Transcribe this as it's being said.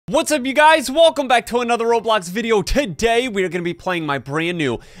What's up, you guys? Welcome back to another Roblox video. Today, we are going to be playing my brand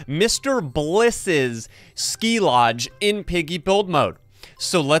new Mr. Bliss's Ski Lodge in Piggy build mode.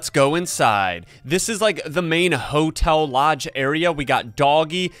 So let's go inside. This is like the main hotel lodge area. We got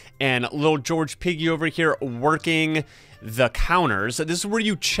Doggy and little George Piggy over here working the counters. This is where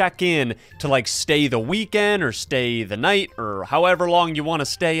you check in to like stay the weekend or stay the night or however long you want to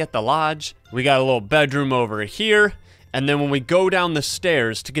stay at the lodge. We got a little bedroom over here. And then when we go down the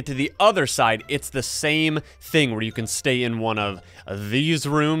stairs to get to the other side, it's the same thing where you can stay in one of these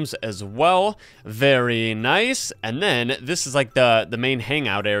rooms as well. Very nice. And then this is like the main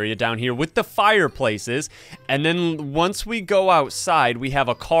hangout area down here with the fireplaces. And then once we go outside, we have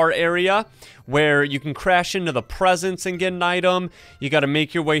a car area where you can crash into the presents and get an item. You got to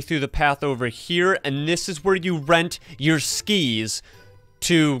make your way through the path over here. And this is where you rent your skis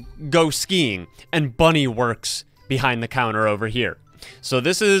to go skiing. And Bunny works behind the counter over here. So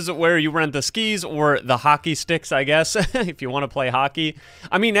this is where you rent the skis or the hockey sticks, I guess, if you want to play hockey.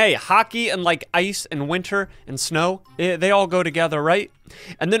 I mean, hey, hockey and like ice and winter and snow, they all go together, right?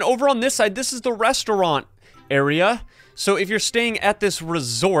 And then over on this side, this is the restaurant area. So if you're staying at this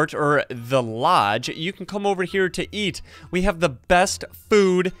resort or the lodge, you can come over here to eat. We have the best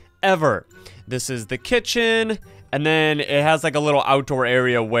food ever. This is the kitchen. And then it has like a little outdoor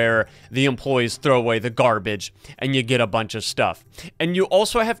area where the employees throw away the garbage and you get a bunch of stuff. And you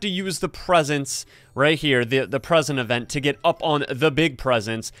also have to use the presents right here, the present event, to get up on the big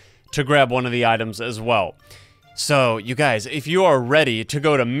presents to grab one of the items as well. So, you guys, if you are ready to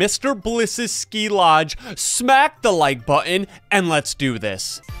go to Mr. Bliss's Ski Lodge, smack the like button and let's do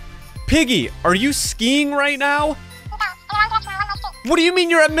this. Piggy, are you skiing right now? What do you mean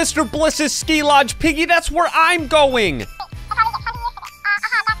you're at Mr. Bliss's Ski Lodge, Piggy? That's where I'm going!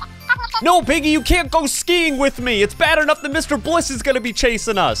 No, Piggy, you can't go skiing with me! It's bad enough that Mr. Bliss is gonna be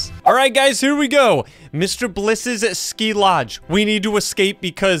chasing us! Alright, guys, here we go! Mr. Bliss's Ski Lodge. We need to escape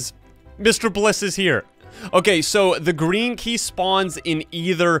because Mr. Bliss is here. Okay, so the green key spawns in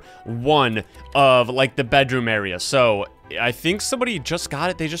either one of, like, the bedroom area. So, I think somebody just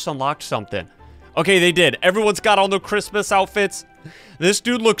got it. They just unlocked something. Okay, they did. Everyone's got all their Christmas outfits. This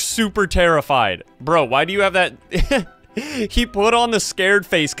dude looks super terrified. Bro, why do you have that? He put on the scared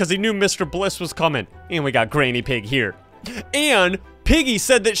face because he knew Mr. Bliss was coming. And we got Granny Pig here. And Piggy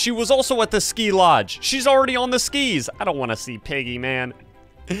said that she was also at the ski lodge. She's already on the skis. I don't want to see Piggy, man.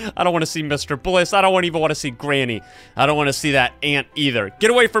 I don't want to see Mr. Bliss. I don't even want to see Granny. I don't want to see that ant either.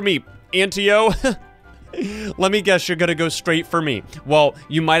 Get away from me, Auntie-o. Let me guess, you're gonna go straight for me. Well,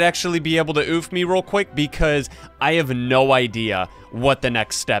 you might actually be able to oof me real quick because I have no idea what the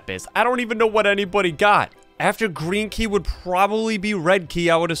next step is. I don't even know what anybody got. After green key would probably be red key,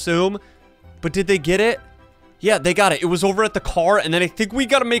 I would assume. But did they get it? Yeah, they got it. It was over at the car, and then I think we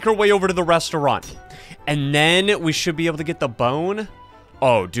gotta make our way over to the restaurant. And then we should be able to get the bone.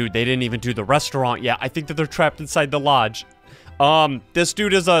 Oh, dude, they didn't even do the restaurant yet. I think that they're trapped inside the lodge. This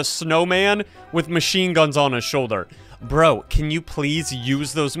dude is a snowman with machine guns on his shoulder. Bro, can you please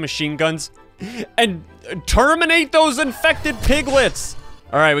use those machine guns and terminate those infected piglets?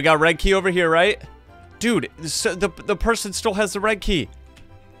 All right, we got red key over here, right? Dude, the person still has the red key.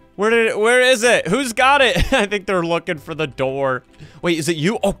 Where is it? Who's got it? I think they're looking for the door. Wait, is it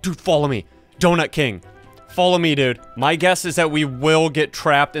you? Oh, dude, follow me. Donut King. Follow me, dude. My guess is that we will get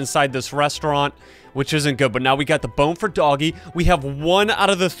trapped inside this restaurant, which isn't good. But now we got the bone for Doggy. We have 1 out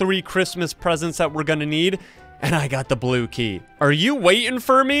of the 3 Christmas presents that we're gonna need. And I got the blue key. Are you waiting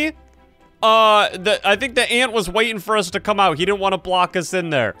for me? I think the ant was waiting for us to come out. He didn't want to block us in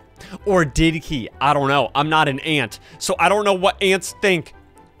there. Or did he? I don't know. I'm not an ant. So I don't know what ants think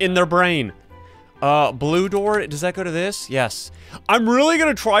in their brain. Blue door. Does that go to this? Yes. I'm really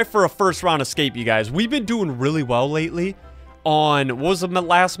gonna try for a first round escape, you guys. We've been doing really well lately on, what was the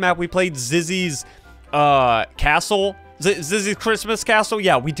last map we played? Zizzy's castle? Zizzy's Christmas castle?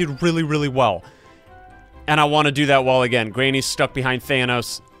 Yeah, we did really, really well. And I want to do that well again. Granny's stuck behind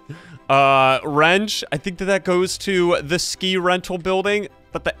Thanos. Wrench, I think that goes to the ski rental building,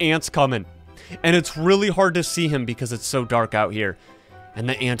 but the ant's coming. And it's really hard to see him because it's so dark out here. And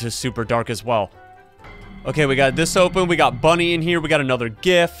the ant is super dark as well. Okay, we got this open. We got Bunny in here. We got another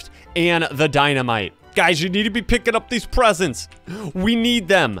gift and the dynamite. Guys, you need to be picking up these presents. We need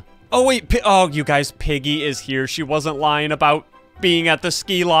them. Oh, wait. Oh, you guys, Piggy is here. She wasn't lying about being at the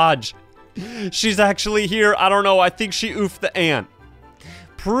ski lodge. She's actually here. I don't know. I think she oofed the ant.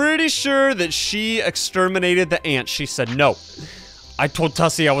 Pretty sure that she exterminated the ant. She said, no. I told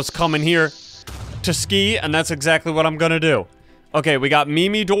Tussy I was coming here to ski, and that's exactly what I'm gonna do. Okay, we got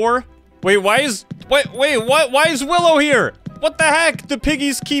Mimi door. Wait, why is... Wait, what? Why is Willow here? What the heck? The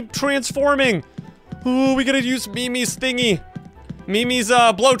piggies keep transforming. Oh, we gotta use Mimi's thingy. Mimi's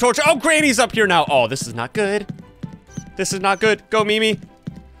blowtorch. Oh, Granny's up here now. Oh, this is not good. This is not good. Go, Mimi.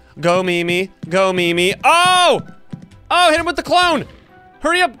 Go, Mimi. Go, Mimi. Oh! Oh, hit him with the clone.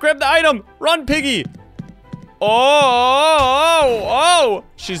 Hurry up, grab the item. Run, piggy. Oh.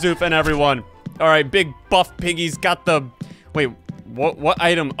 She's oofing everyone. All right, big buff piggy's got the... Wait, what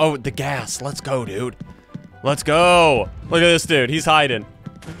item? Oh, the gas. Let's go, dude. Let's go. Look at this dude. He's hiding.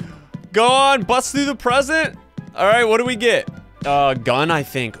 Go on, bust through the present. All right, what do we get? Gun, I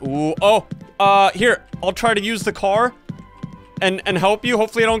think. Ooh, here. I'll try to use the car and help you.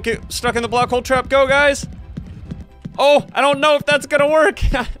 Hopefully I don't get stuck in the black hole trap. Go, guys. Oh, I don't know if that's gonna work.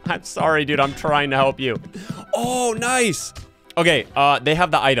 I'm sorry, dude. I'm trying to help you. Oh, nice. Okay, they have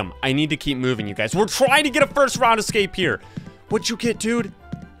the item. I need to keep moving, you guys. We're trying to get a first round escape here. What'd you get, dude?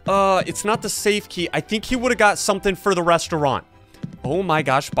 It's not the safe key. I think he would have got something for the restaurant. Oh my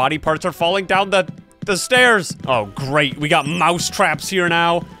gosh, body parts are falling down the stairs. Oh, great. We got mouse traps here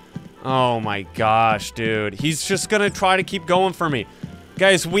now. Oh my gosh, dude. He's just gonna try to keep going for me.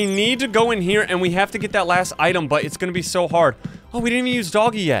 Guys, we need to go in here and we have to get that last item, but it's gonna be so hard. Oh, we didn't even use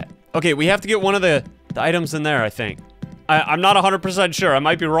doggy yet. Okay, we have to get one of the items in there, I think. I'm not 100% sure. I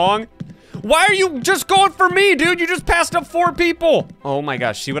might be wrong. Why are you just going for me, dude? You just passed up 4 people. Oh my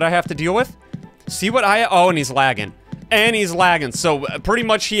gosh, see what I have to deal with? See what oh, and he's lagging. And he's lagging, so pretty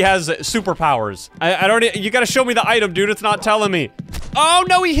much he has superpowers. I don't, you gotta show me the item, dude. It's not telling me. Oh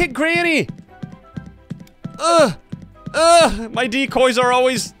no, he hit Granny. My decoys are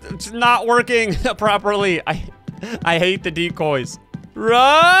always not working properly. I hate the decoys.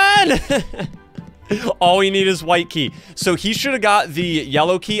 Run! All we need is white key. So he should have got the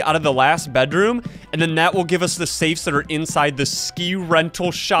yellow key out of the last bedroom, and then that will give us the safes that are inside the ski rental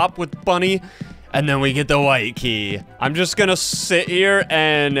shop with Bunny, and then we get the white key. I'm just gonna sit here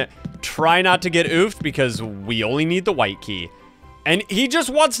and try not to get oofed because we only need the white key. And he just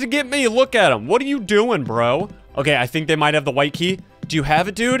wants to get me. Look at him. What are you doing, bro? Okay, I think they might have the white key. Do you have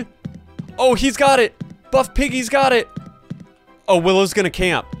it, dude? Oh, he's got it. Buff Piggy's got it. Oh, Willow's gonna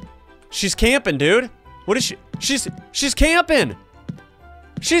camp. She's camping, dude. What is she? She's camping.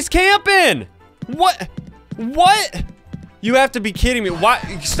 She's camping. What? What? You have to be kidding me. Why?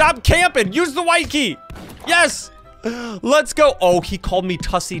 Stop camping. Use the white key. Yes. Let's go. Oh, he called me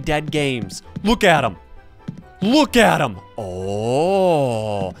Tussy Dead Games. Look at him. Look at him.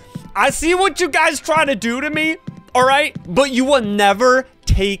 Oh. I see what you guys try to do to me. All right. But you will never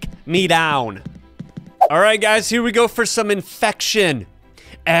take me down. All right, guys. Here we go for some infection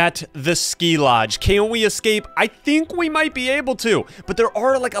at the ski lodge. Can we escape? I think we might be able to, but there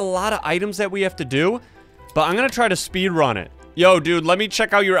are like a lot of items that we have to do, but I'm gonna try to speed run it. Yo, dude, let me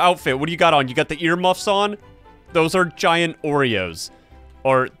check out your outfit. What do you got on? You got the earmuffs on? Those are giant Oreos,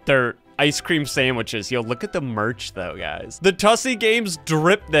 or they're ice cream sandwiches. Yo, look at the merch though, guys. The Tussy Games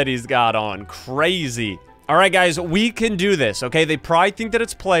drip that he's got on. Crazy. All right, guys, we can do this, okay? They probably think that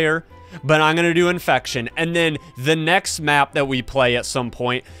it's player, but I'm gonna do infection. And then the next map that we play at some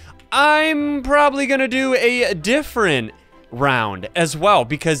point, I'm probably gonna do a different round as well,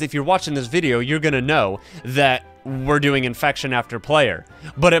 because if you're watching this video, you're gonna know that we're doing infection after player.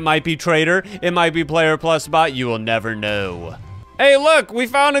 But it might be trader, it might be player plus bot, you will never know. Hey, look, we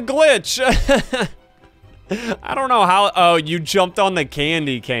found a glitch. I don't know how. Oh, you jumped on the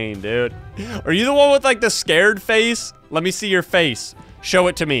candy cane, dude. Are you the one with like the scared face? Let me see your face. Show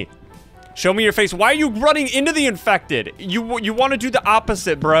it to me. Show me your face. Why are you running into the infected? You want to do the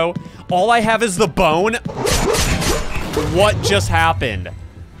opposite, bro. All I have is the bone. What just happened?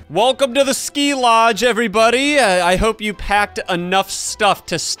 Welcome to the ski lodge, everybody. I hope you packed enough stuff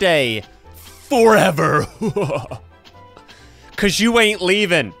to stay forever. Cause you ain't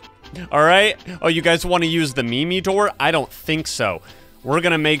leaving. All right? Oh, you guys want to use the Mimi door? I don't think so. We're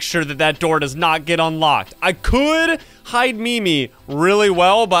gonna make sure that that door does not get unlocked. I could hide Mimi really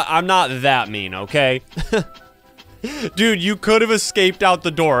well, but I'm not that mean, okay? Dude, you could have escaped out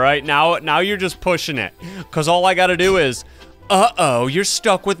the door, right? Now you're just pushing it. Because all I gotta do is, uh-oh, you're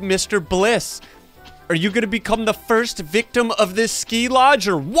stuck with Mr. Bliss. Are you gonna become the first victim of this ski lodge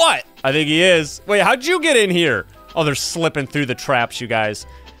or what? I think he is. Wait, how'd you get in here? Oh, they're slipping through the traps, you guys.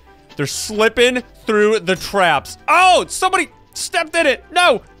 They're slipping through the traps. Oh, somebody stepped in it.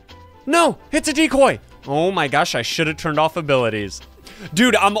 No, no, it's a decoy. Oh my gosh, I should have turned off abilities.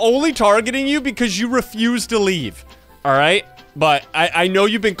 Dude, I'm only targeting you because you refuse to leave. All right, but I know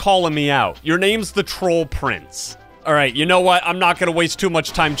you've been calling me out. Your name's the Troll Prince. All right, you know what? I'm not gonna waste too much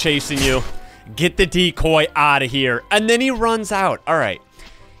time chasing you. Get the decoy out of here. And then he runs out. All right,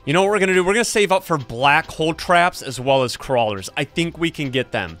 You know what we're gonna do? We're gonna save up for black hole traps as well as crawlers. I think we can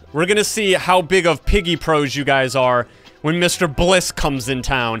get them. We're gonna see how big of piggy pros you guys are when Mr. Bliss comes in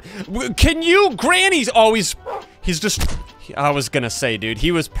town. Can you? Granny's always... He's just... I was gonna say, dude.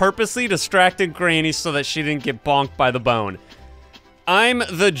 He was purposely distracting Granny so that she didn't get bonked by the bone. I'm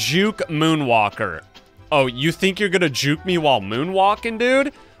the juke moonwalker. Oh, you think you're gonna juke me while moonwalking,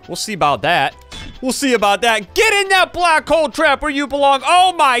 dude? We'll see about that. We'll see about that. Get in that black hole trap where you belong.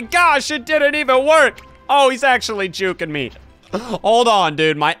 Oh my gosh, it didn't even work. Oh, he's actually juking me. Hold on,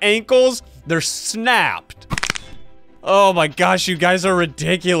 dude. My ankles, they're snapped. Oh my gosh, you guys are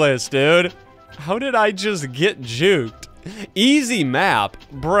ridiculous, dude. How did I just get juked? Easy map.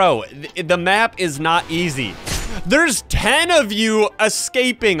 Bro, the map is not easy. There's 10 of you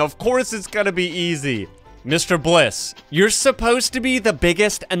escaping. Of course it's gonna be easy. Mr. Bliss, you're supposed to be the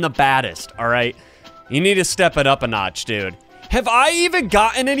biggest and the baddest, all right? You need to step it up a notch, dude. Have I even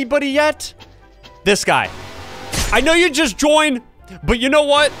gotten anybody yet? This guy. I know you just joined, but you know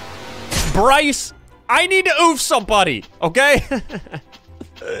what? Bryce, I need to oof somebody, okay?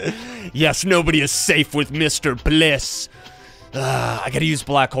 Yes, nobody is safe with Mr. Bliss. I gotta use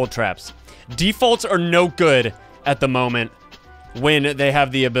black hole traps. Defaults are no good at the moment when they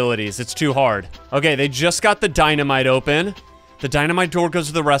have the abilities. It's too hard. Okay, they just got the dynamite open. The dynamite door goes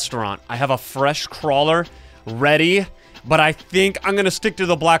to the restaurant. I have a fresh crawler ready, but I think I'm gonna stick to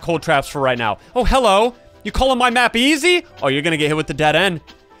the black hole traps for right now. Oh, hello. You calling my map easy? Oh, you're gonna get hit with the dead end.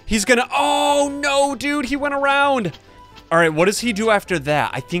 He's gonna... Oh, no, dude. He went around. All right, what does he do after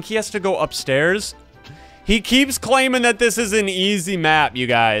that? I think he has to go upstairs. He keeps claiming that this is an easy map, you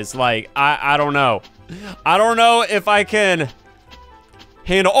guys. Like, I don't know. I don't know if I can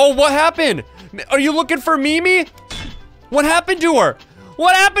handle... Oh, what happened? Are you looking for Mimi? What happened to her?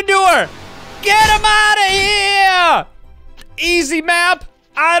 What happened to her? Get him out of here! Easy map?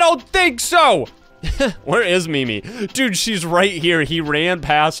 I don't think so. Where is Mimi? Dude, she's right here. He ran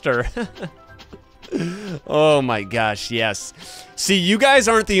past her. Oh my gosh, yes. See, you guys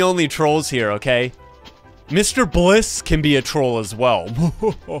aren't the only trolls here, okay? Mr. Bliss can be a troll as well.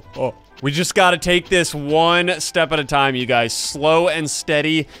 We just gotta take this one step at a time, you guys. Slow and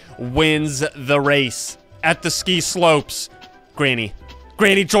steady wins the race. At the ski slopes. Granny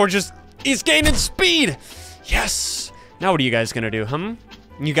George's, he's gaining speed. Yes. Now what are you guys gonna do,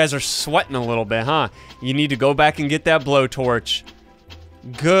 You guys are sweating a little bit, huh? You need to go back and get that blowtorch.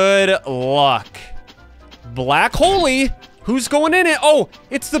 Good luck. Black Holy? Who's going in it? Oh,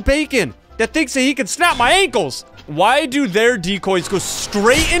 it's the bacon that thinks that he can snap my ankles. Why do their decoys go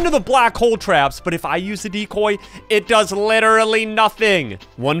straight into the black hole traps, but if I use a decoy, it does literally nothing?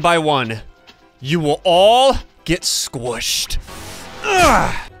 One by one, you will all get squished.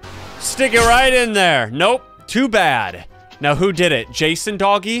 Ugh. Stick it right in there. Nope, too bad. Now, who did it? Jason,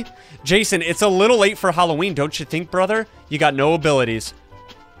 doggy? Jason, it's a little late for Halloween, don't you think, brother? You got no abilities.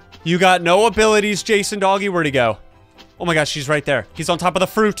 You got no abilities, Jason, doggy. Where'd he go? Oh my gosh, she's right there. He's on top of the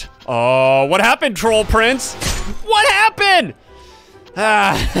fruit. Oh, what happened, Troll Prince? What happened?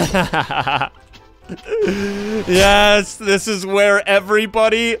 Ah. Yes, this is where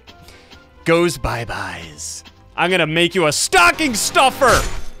everybody goes bye-byes. I'm gonna make you a stocking stuffer.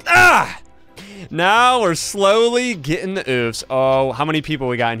 Ah! Now we're slowly getting the oofs. Oh, how many people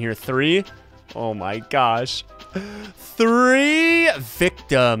we got in here? 3? Oh my gosh. 3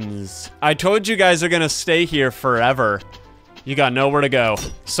 victims. I told you guys are gonna stay here forever. You got nowhere to go.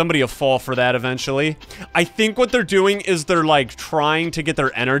 Somebody will fall for that eventually. I think what they're doing is they're like trying to get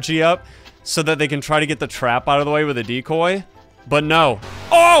their energy up so that they can try to get the trap out of the way with a decoy. But no.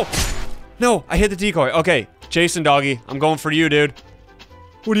 Oh! No, I hit the decoy. Okay, Jason, doggy, I'm going for you, dude.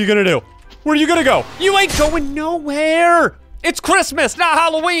 What are you gonna do? Where are you gonna go? You ain't going nowhere. It's Christmas, not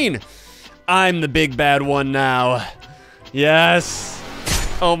Halloween. I'm the big bad one now. Yes.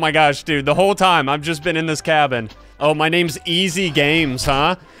 Oh my gosh, dude. The whole time I've just been in this cabin. Oh, my name's Easy Games,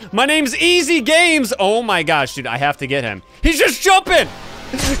 huh? My name's Easy Games. Oh my gosh, dude. I have to get him. He's just jumping.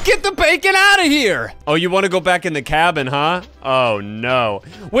 Get the bacon out of here. Oh, you want to go back in the cabin, huh? Oh no.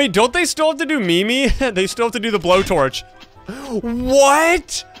 Wait, don't they still have to do Mimi? They still have to do the blowtorch.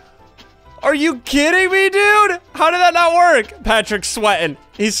 What? Are you kidding me, dude? How did that not work? Patrick's sweating.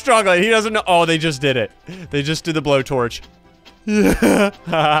 He's struggling. He doesn't know. Oh, they just did it. They just did the blowtorch.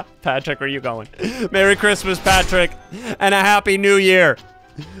 Yeah. Patrick, where are you going? Merry Christmas, Patrick. And a Happy New Year.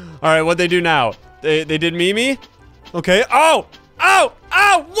 All right, what'd they do now? They did Mimi? Okay. Oh! Oh!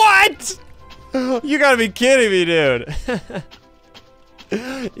 Oh! What? You gotta be kidding me, dude.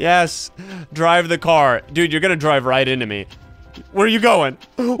 Yes. Drive the car. Dude, you're gonna drive right into me. Where are you going?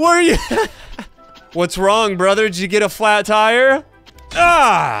 Where are you? What's wrong, brother? Did you get a flat tire?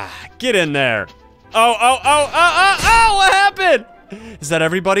 Ah, get in there. Oh, what happened? Is that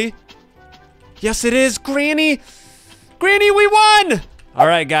everybody? Yes, it is, Granny. Granny, we won. All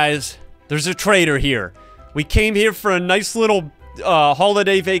right, guys, there's a traitor here. We came here for a nice little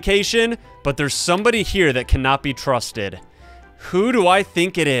holiday vacation, but there's somebody here that cannot be trusted. Who do I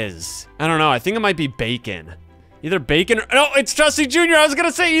think it is? I don't know. I think it might be Bacon. Either Bacon or... No, it's Tussy Jr. I was going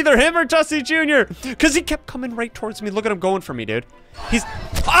to say either him or Tussy Jr. Because he kept coming right towards me. Look at him going for me, dude. He's...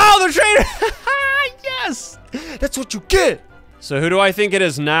 Oh, the traitor! Yes! That's what you get! So who do I think it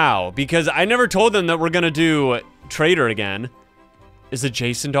is now? Because I never told them that we're going to do traitor again. Is it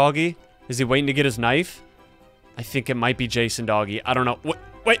Jason Doggy? Is he waiting to get his knife? I think it might be Jason Doggy. I don't know.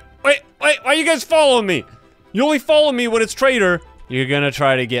 Wait. Why are you guys following me? You only follow me when it's traitor. You're going to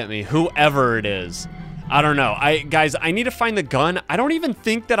try to get me. Whoever it is. I don't know. Guys, I need to find the gun. I don't even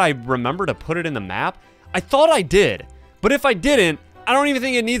think that I remember to put it in the map. I thought I did. But if I didn't, I don't even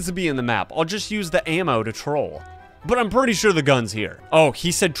think it needs to be in the map. I'll just use the ammo to troll. But I'm pretty sure the gun's here. Oh,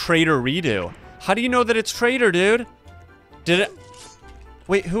 he said traitor redo. How do you know that it's traitor, dude? Did it...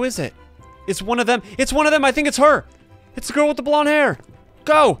 Wait, who is it? It's one of them. It's one of them. I think it's her. It's the girl with the blonde hair.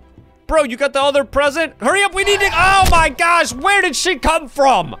 Go. Bro, you got the other present? Hurry up, we need to... Oh my gosh, where did she come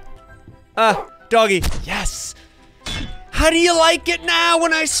from? Doggy. Yes. How do you like it now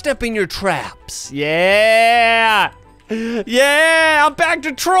when I step in your traps? Yeah. Yeah, I'm back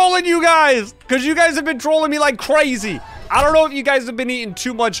to trolling you guys. Because you guys have been trolling me like crazy. I don't know if you guys have been eating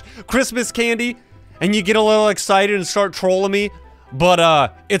too much Christmas candy and you get a little excited and start trolling me.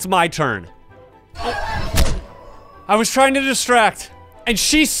 But, it's my turn. I was trying to distract. And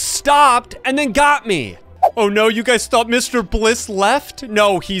she stopped and then got me. Oh no, you guys thought Mr. Bliss left?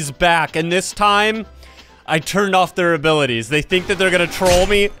 No, he's back. And this time, I turned off their abilities. They think that they're gonna troll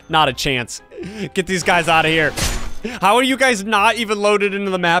me? Not a chance. Get these guys out of here. How are you guys not even loaded into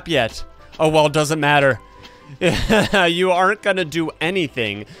the map yet? Oh well, doesn't matter. You aren't gonna do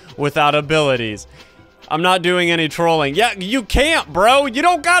anything without abilities. I'm not doing any trolling. Yeah, you can't, bro. You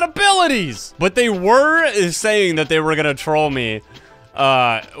don't got abilities. But they were saying that they were gonna troll me.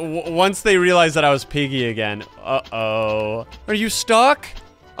 Once they realized that I was Piggy again. Uh-oh. Are you stuck?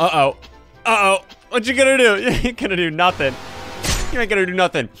 Uh-oh. Uh-oh. What you gonna do? You ain't gonna do nothing. You ain't gonna do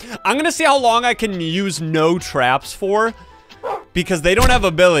nothing. I'm gonna see how long I can use no traps for. Because they don't have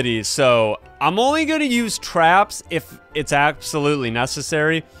abilities, so I'm only gonna use traps if it's absolutely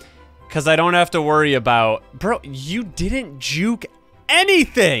necessary. Because I don't have to worry about... Bro, you didn't juke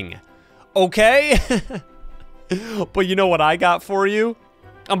anything! Okay? But you know what I got for you?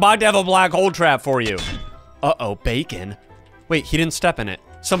 I'm about to have a black hole trap for you. Uh-oh, Bacon. Wait, he didn't step in it.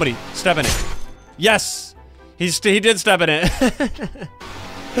 Somebody, step in it. Yes! He did step in it.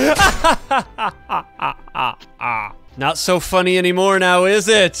 Not so funny anymore now, is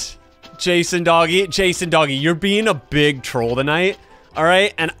it? Jason Doggy. Jason Doggy, you're being a big troll tonight. All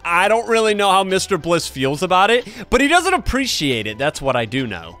right, and I don't really know how Mr. Bliss feels about it, but he doesn't appreciate it. That's what I do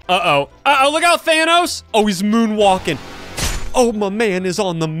know. Uh-oh. Uh-oh, look out, Thanos. Oh, he's moonwalking. Oh, my man is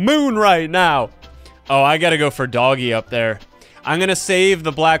on the moon right now. Oh, I gotta go for Doggy up there. I'm gonna save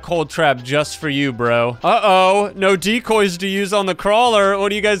the black hole trap just for you, bro. Uh-oh, no decoys to use on the crawler.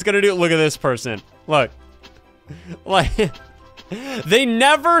 What are you guys gonna do? Look at this person. Look. Like... They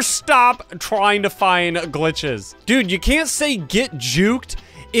never stop trying to find glitches. Dude, you can't say get juked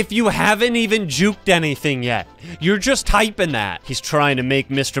if you haven't even juked anything yet. You're just typing that. He's trying to make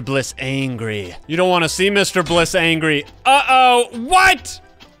Mr. Bliss angry. You don't want to see Mr. Bliss angry. Uh-oh, what?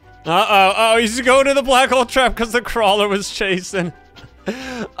 Uh-oh, oh, he's going to the black hole trap because the crawler was chasing.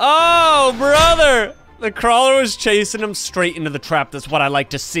 Oh, brother. The crawler was chasing him straight into the trap. That's what I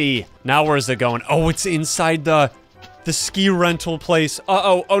like to see. Now where's it going? Oh, it's inside the ski rental place.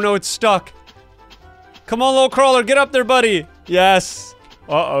 Uh-oh. Oh, no, it's stuck. Come on, little crawler. Get up there, buddy. Yes.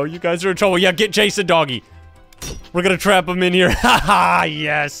 Uh-oh. You guys are in trouble. Yeah, get Jason Doggy. We're gonna trap him in here. Haha,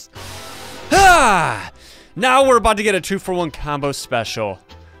 yes. Ah. Now we're about to get a 2-for-1 combo special.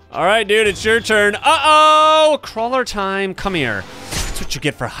 All right, dude, it's your turn. Uh-oh. Crawler time. Come here. That's what you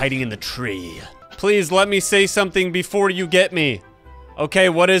get for hiding in the tree. Please let me say something before you get me. Okay,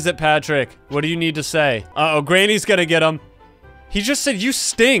 what is it, Patrick? What do you need to say? Uh-oh, Granny's gonna get him. He just said, you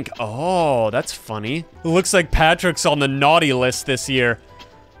stink. Oh, that's funny. It looks like Patrick's on the naughty list this year.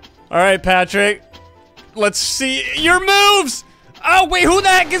 All right, Patrick. Let's see your moves. Oh, wait, who the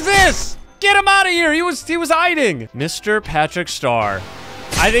heck is this? Get him out of here. He was hiding. Mr. Patrick Star.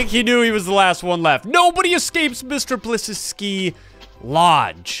 I think he knew he was the last one left. Nobody escapes Mr. Bliss's ski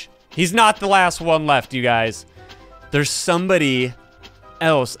lodge. He's not the last one left, you guys. There's somebody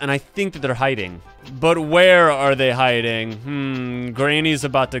else, and I think that they're hiding. But where are they hiding? Granny's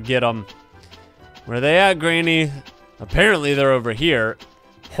about to get them. Where are they at, Granny? Apparently, they're over here.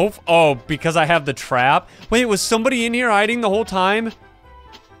 Oh, because I have the trap? Wait, was somebody in here hiding the whole time?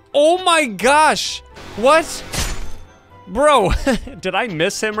 Oh my gosh! What? Bro, did I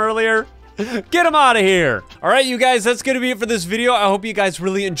miss him earlier? Get him out of here. All right, you guys, that's going to be it for this video. I hope you guys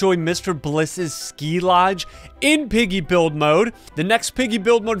really enjoyed Mr. Bliss's ski lodge in piggy build mode. The next piggy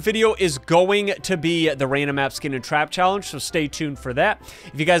build mode video is going to be the random map skin and trap challenge, so stay tuned for that.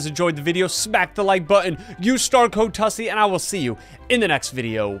 If you guys enjoyed the video, smack the like button, use star code Tussy, and I will see you in the next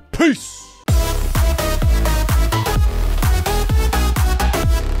video. Peace.